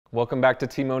Welcome back to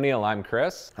Team O'Neill. I'm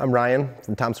Chris. I'm Ryan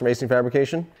from Thompson Racing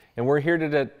Fabrication. And we're here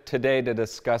today to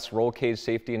discuss roll cage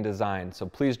safety and design. So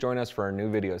please join us for our new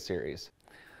video series.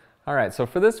 All right, so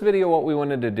for this video, what we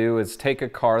wanted to do is take a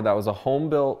car that was a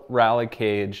home-built rally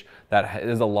cage that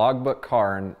is a logbook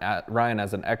car, and Ryan,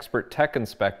 as an expert tech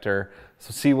inspector,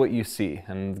 so see what you see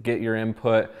and get your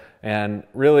input. And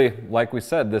really, like we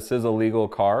said, this is a legal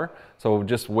car, so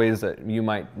just ways that you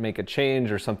might make a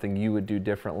change or something you would do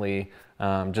differently,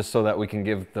 just so that we can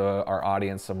give our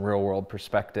audience some real-world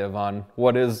perspective on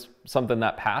what is something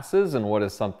that passes and what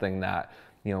is something that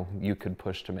you could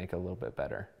push to make it a little bit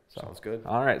better. So, sounds good.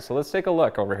 All right, so let's take a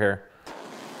look over here.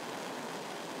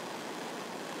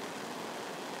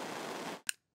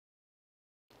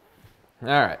 All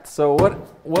right, so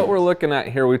what we're looking at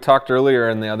here, we talked earlier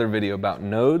in the other video about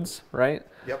nodes, right?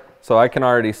 Yep. So I can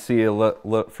already see,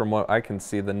 from what I can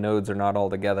see, the nodes are not all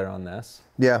together on this.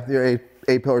 Yeah, your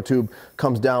A-pillar tube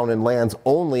comes down and lands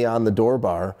only on the door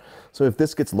bar. So if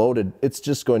this gets loaded, it's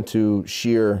just going to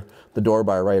shear the door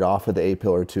bar right off of the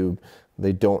A-pillar tube.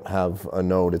 They don't have a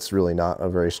node. It's really not a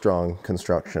very strong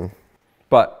construction.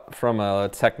 But from a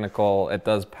technical, it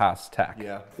does pass tech.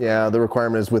 Yeah, the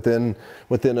requirement is within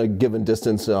a given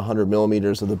distance, 100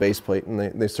 millimeters of the base plate, and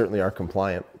they certainly are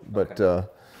compliant, but okay.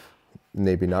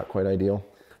 Maybe not quite ideal.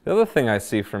 The other thing I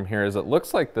see from here is it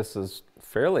looks like this is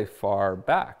fairly far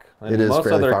back. It is most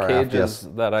fairly other far cages aft, yes.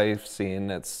 that I've seen,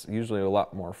 it's usually a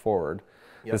lot more forward.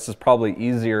 Yep. This is probably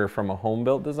easier from a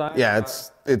home-built design? Yeah,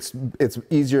 it's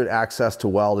easier to access to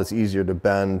weld, it's easier to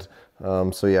bend.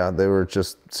 So yeah, they were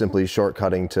just simply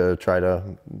shortcutting to try to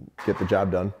get the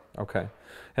job done. Okay.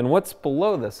 And what's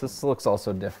below this? This looks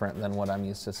also different than what I'm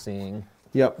used to seeing.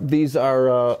 Yep, these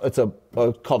are, it's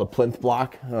called a plinth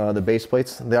block, the base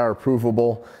plates. They are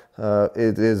approvable.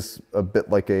 It is a bit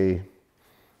like a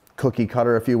cookie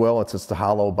cutter, if you will. It's just a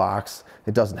hollow box.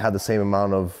 It doesn't have the same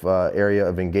amount of area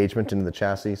of engagement into the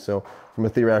chassis. So from a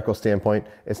theoretical standpoint,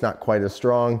 it's not quite as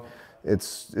strong.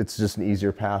 It's just an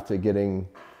easier path to getting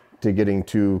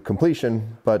to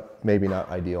completion, but maybe not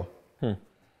ideal.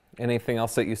 Anything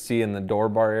else that you see in the door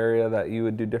bar area that you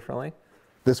would do differently?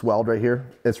 This weld right here,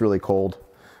 it's really cold.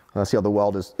 See how the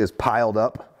weld is piled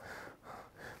up?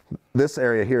 This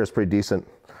area here is pretty decent.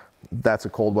 That's a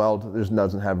cold weld. It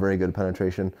doesn't have very good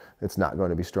penetration. It's not going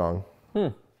to be strong.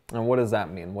 And what does that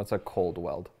mean? What's a cold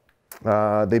weld?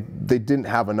 They didn't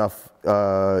have enough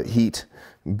heat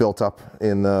built up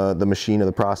in the machine or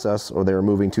the process, or they were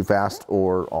moving too fast,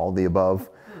 or all the above.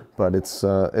 But it's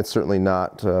certainly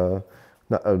not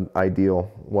an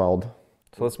ideal weld.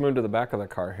 So let's move to the back of the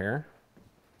car here.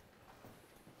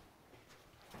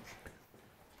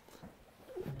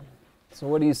 So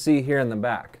what do you see here in the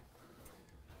back?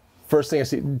 First thing I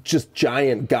see, just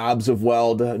giant gobs of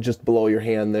weld just below your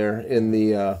hand there in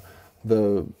the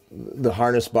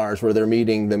harness bars where they're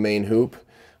meeting the main hoop.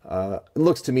 It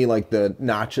looks to me like the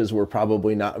notches were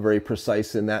probably not very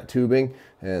precise in that tubing,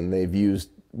 and they've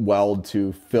used weld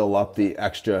to fill up the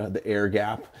air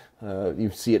gap.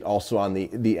 You see it also on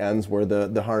the ends where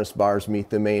the harness bars meet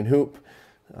the main hoop.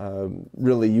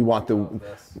 Really, you want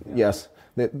yes.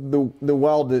 The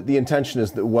weld, the intention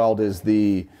is that weld is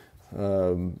the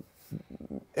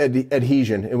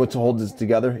adhesion and what holds this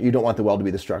together. You don't want the weld to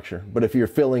be the structure. But if you're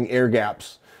filling air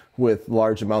gaps with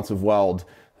large amounts of weld,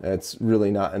 it's really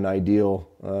not an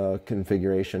ideal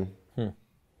configuration.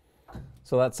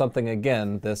 So that's something,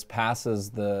 again, this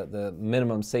passes the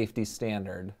minimum safety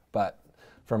standard, but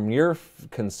from your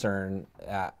concern,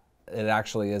 it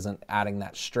actually isn't adding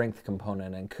that strength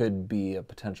component and could be a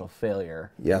potential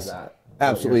failure. Yes,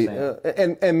 absolutely.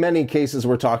 In many cases,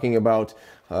 we're talking about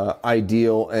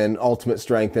ideal and ultimate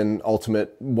strength and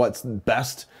ultimate what's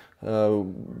best.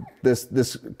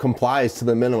 This complies to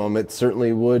the minimum. It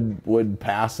certainly would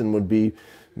pass and would be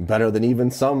better than even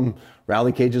some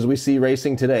rally cages we see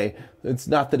racing today. It's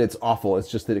not that it's awful, it's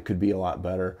just that it could be a lot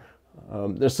better.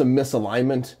 There's some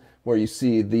misalignment where you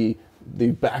see the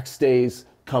backstays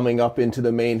coming up into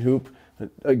the main hoop.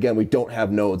 Again, we don't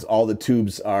have nodes. All the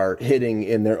tubes are hitting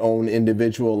in their own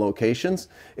individual locations.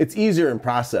 It's easier in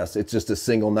process. It's just a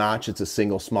single notch. It's a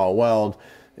single small weld.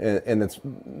 And it's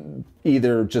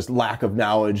either just lack of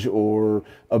knowledge or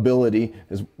ability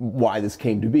is why this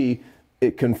came to be.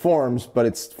 It conforms, but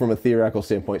it's, from a theoretical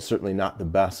standpoint, certainly not the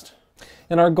best.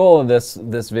 And our goal of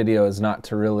this video is not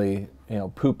to really,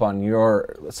 poop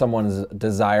on someone's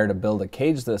desire to build a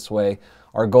cage this way.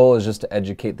 Our goal is just to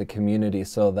educate the community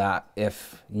so that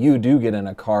if you do get in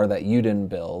a car that you didn't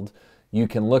build, you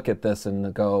can look at this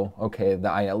and go, okay,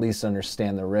 I at least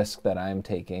understand the risk that I'm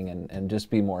taking, and just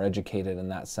be more educated in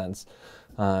that sense.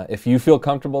 If you feel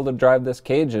comfortable to drive this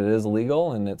cage, it is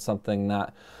legal, and it's something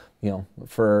that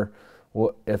for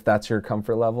if that's your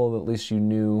comfort level, at least you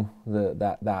knew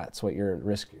that's what your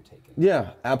risk you're taking.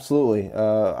 Yeah, absolutely.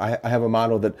 I have a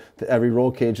motto that every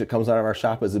roll cage that comes out of our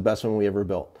shop is the best one we ever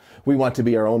built. We want to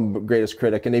be our own greatest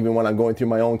critic, and even when I'm going through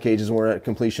my own cages and we're at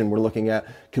completion, we're looking at,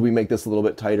 could we make this a little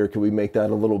bit tighter? Could we make that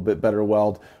a little bit better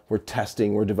weld? We're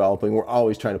testing, we're developing, we're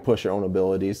always trying to push our own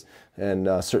abilities. And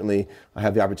certainly I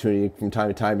have the opportunity from time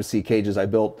to time to see cages I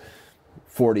built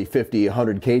 40, 50,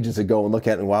 100 cages ago and look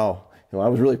at it and wow, I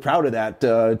was really proud of that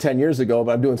 10 years ago,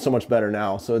 but I'm doing so much better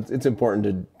now. So it's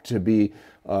important to be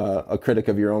a critic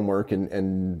of your own work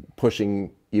and pushing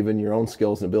even your own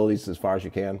skills and abilities as far as you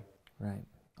can. Right.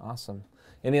 Awesome.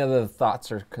 Any other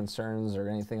thoughts or concerns or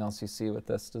anything else you see with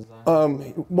this design?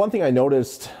 One thing I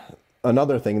noticed,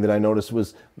 another thing that I noticed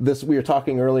was this, we were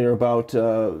talking earlier about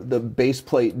the base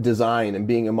plate design and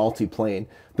being a multi-plane.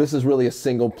 This is really a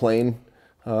single plane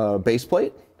base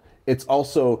plate. It's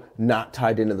also not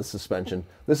tied into the suspension.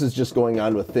 This is just going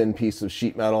onto a thin piece of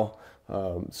sheet metal.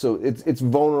 So it's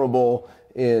vulnerable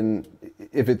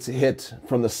if it's hit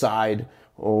from the side,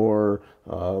 or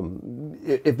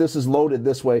if this is loaded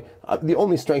this way. The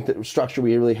only structure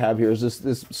we really have here is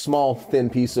this small thin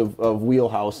piece of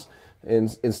wheelhouse.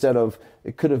 And instead of,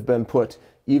 it could have been put,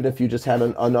 even if you just had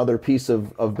another piece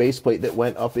of base plate that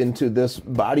went up into this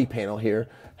body panel here,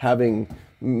 having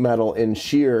metal in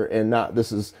shear and not,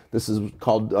 this is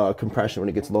called compression when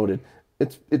it gets loaded.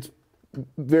 It's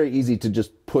very easy to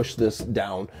just push this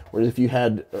down. Whereas if you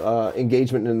had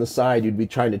engagement in the side, you'd be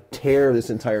trying to tear this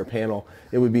entire panel.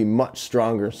 It would be much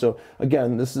stronger. So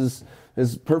again, this is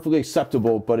perfectly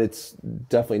acceptable, but it's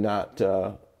definitely not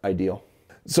ideal.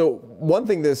 So one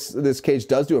thing this cage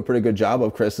does do a pretty good job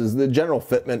of, Chris, is the general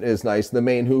fitment is nice. The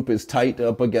main hoop is tight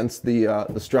up against the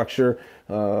structure.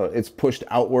 It's pushed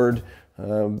outward.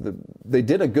 They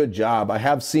did a good job. I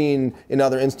have seen in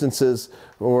other instances,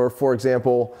 or for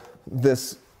example,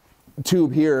 this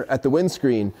tube here at the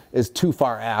windscreen is too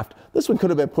far aft. This one could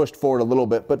have been pushed forward a little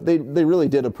bit, but they really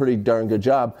did a pretty darn good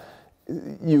job.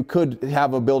 You could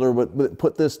have a builder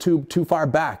put this tube too far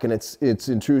back and it's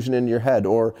intrusion in your head,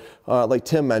 or like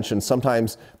Tim mentioned,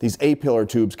 sometimes these A-pillar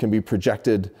tubes can be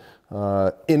projected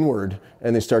inward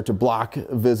and they start to block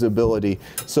visibility.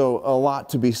 So a lot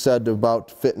to be said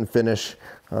about fit and finish.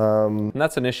 And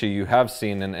that's an issue you have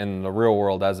seen in the real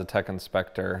world as a tech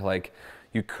inspector. Like,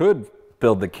 you could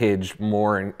build the cage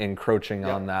more encroaching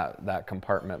on that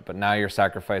compartment, but now you're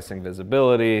sacrificing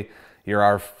visibility. You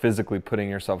are physically putting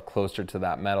yourself closer to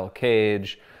that metal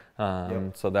cage.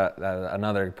 So that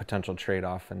another potential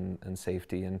trade-off in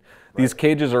safety. And these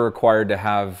cages are required to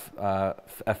have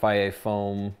FIA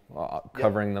foam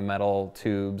covering the metal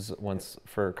tubes once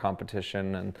for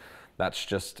competition, and that's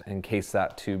just in case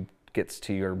that tube gets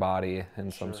to your body in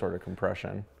some sort of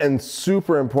compression. And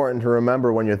super important to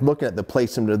remember when you're looking at the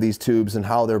placement of these tubes and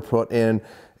how they're put in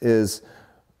is,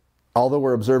 although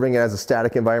we're observing it as a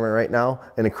static environment right now,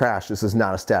 in a crash, this is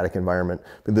not a static environment.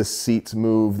 But the seats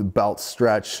move, the belts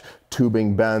stretch,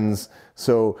 tubing bends.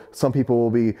 So some people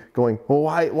will be going, well,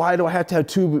 why do I have to have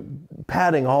tube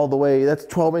padding all the way? That's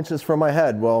 12 inches from my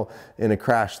head. Well, in a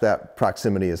crash, that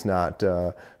proximity is not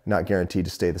guaranteed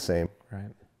to stay the same.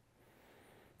 Right.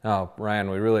 Oh,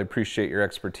 Ryan, we really appreciate your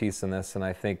expertise in this, and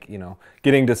I think,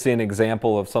 getting to see an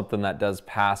example of something that does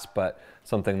pass, but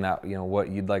something that, what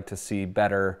you'd like to see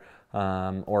better,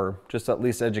 or just at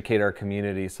least educate our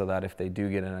community so that if they do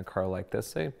get in a car like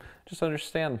this, they just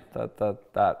understand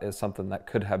that is something that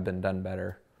could have been done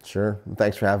better. Sure.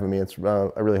 Thanks for having me.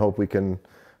 I really hope we can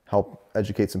help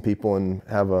educate some people and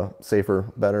have a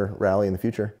safer, better rally in the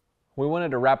future. We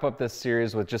wanted to wrap up this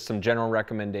series with just some general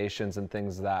recommendations and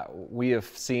things that we have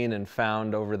seen and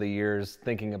found over the years,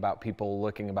 thinking about people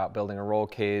looking about building a roll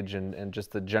cage and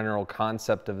just the general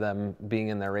concept of them being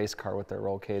in their race car with their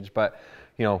roll cage. But,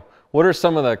 what are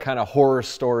some of the kind of horror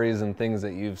stories and things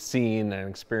that you've seen and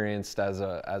experienced as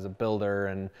a builder,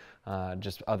 and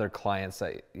just other clients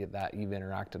that you've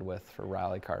interacted with for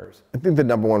rally cars? I think the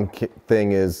number one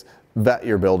thing is vet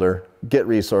your builder, get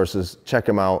resources, check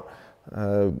them out.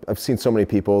 I've seen so many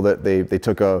people that they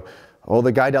took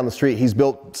the guy down the street, he's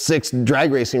built 6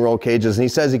 drag racing roll cages and he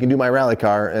says he can do my rally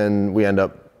car, and we end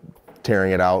up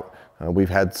tearing it out. We've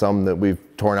had some that we've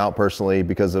torn out personally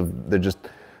because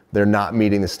they're not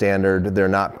meeting the standard, they're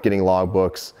not getting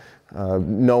logbooks.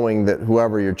 Knowing that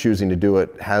whoever you're choosing to do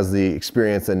it has the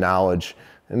experience and knowledge,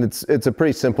 and it's a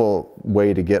pretty simple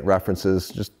way to get references,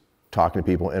 just talking to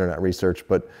people, internet research,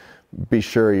 but be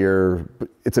sure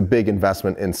it's a big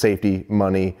investment in safety,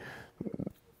 money.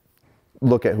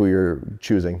 Look at who you're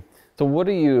choosing. So what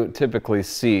do you typically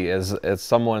see as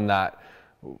someone that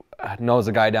knows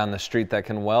a guy down the street that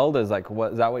can weld? Is that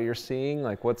what you're seeing?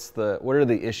 Like, what are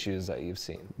the issues that you've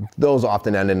seen? Those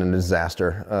often end in a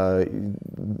disaster. I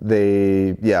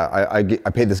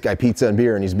paid this guy pizza and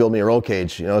beer and he's building me a roll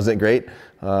cage. You know, isn't it great?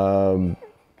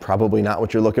 Probably not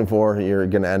what you're looking for. You're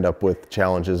going to end up with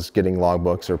challenges getting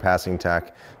logbooks or passing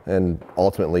tech, and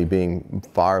ultimately being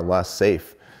far less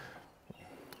safe.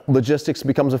 Logistics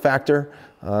becomes a factor.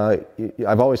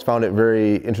 I've always found it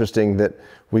very interesting that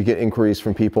we get inquiries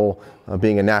from people.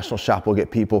 Being a national shop, we'll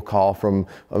get people call from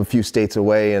a few states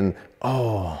away, and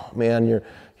oh man,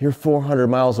 you're 400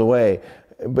 miles away.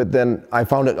 But then I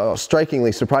found it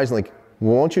strikingly, surprisingly,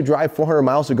 won't you drive 400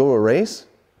 miles to go to a race?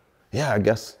 Yeah, I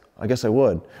guess I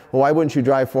would. Well, why wouldn't you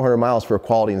drive 400 miles for a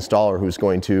quality installer who's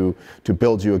going to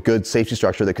build you a good safety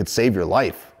structure that could save your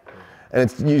life? And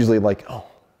it's usually like, oh,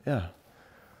 yeah,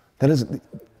 that is,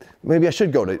 maybe I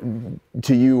should go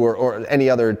to you or any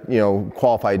other, you know,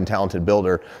 qualified and talented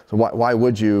builder. So why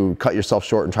would you cut yourself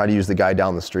short and try to use the guy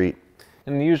down the street?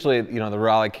 And usually, you know, the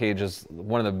rally cage is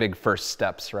one of the big first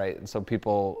steps, right? And so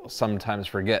people sometimes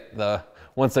forget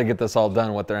once they get this all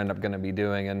done, what they end up going to be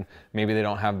doing, and maybe they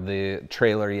don't have the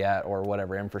trailer yet or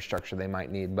whatever infrastructure they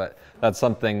might need. But that's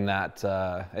something that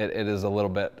it is a little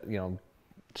bit, you know,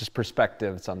 just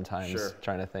perspective sometimes. Sure.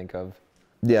 Trying to think of.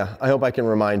 Yeah, I hope I can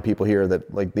remind people here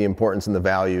that, like, the importance and the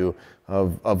value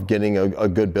of getting a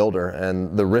good builder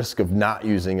and the risk of not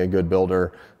using a good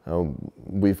builder.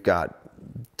 We've got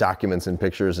documents and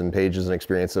pictures and pages and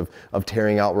experience of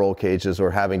tearing out roll cages or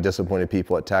having disappointed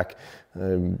people at tech.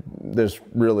 There's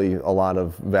really a lot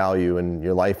of value in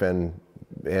your life and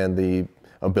the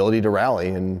ability to rally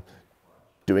and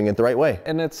doing it the right way.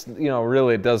 And it's, you know,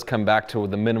 really it does come back to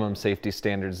the minimum safety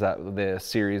standards that the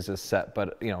series is set,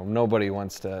 but, you know, nobody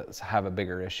wants to have a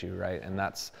bigger issue, right? And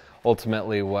that's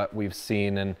ultimately what we've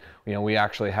seen. And, you know, we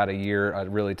actually had a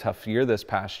really tough year this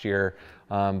past year.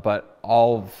 But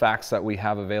all facts that we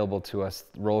have available to us,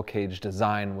 roll cage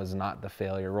design was not the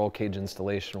failure. Roll cage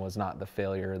installation was not the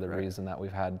failure, the reason that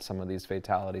we've had some of these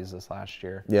fatalities this last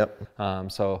year. Yep.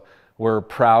 So we're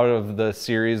proud of the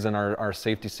series and our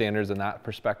safety standards in that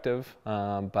perspective.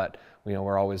 But you know,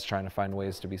 we're always trying to find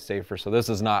ways to be safer. So this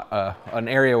is not an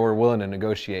area we're willing to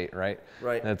negotiate, right?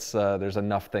 Right. It's there's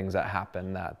enough things that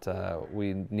happen that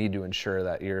we need to ensure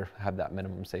that you have that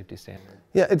minimum safety standard.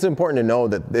 Yeah, it's important to know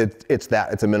that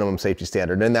it's a minimum safety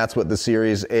standard, and that's what the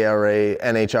series, ARA,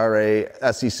 NHRA,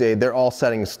 SCCA, they're all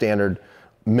setting a standard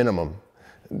minimum.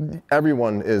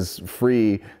 Everyone is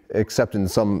free, except in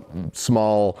some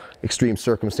small extreme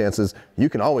circumstances. You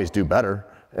can always do better.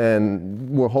 And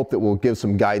we'll hope that we'll give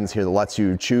some guidance here that lets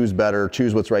you choose better,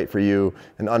 choose what's right for you,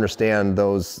 and understand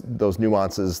those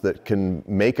nuances that can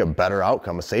make a better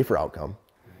outcome, a safer outcome.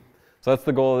 So that's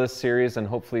the goal of this series, and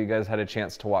hopefully you guys had a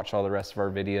chance to watch all the rest of our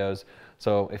videos.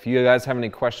 So if you guys have any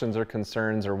questions or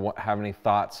concerns or have any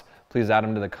thoughts, please add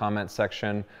them to the comments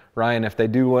section. Ryan, if they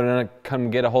do want to come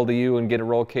get a hold of you and get a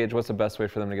roll cage, what's the best way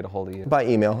for them to get a hold of you? By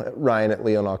email,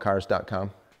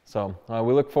 ryan@leonallcars.com. So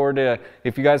we look forward to,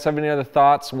 if you guys have any other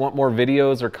thoughts, want more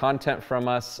videos or content from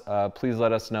us, please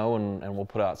let us know, and we'll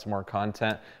put out some more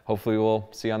content. Hopefully we'll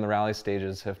see you on the rally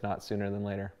stages, if not sooner than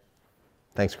later.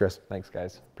 Thanks, Chris. Thanks,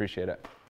 guys. Appreciate it.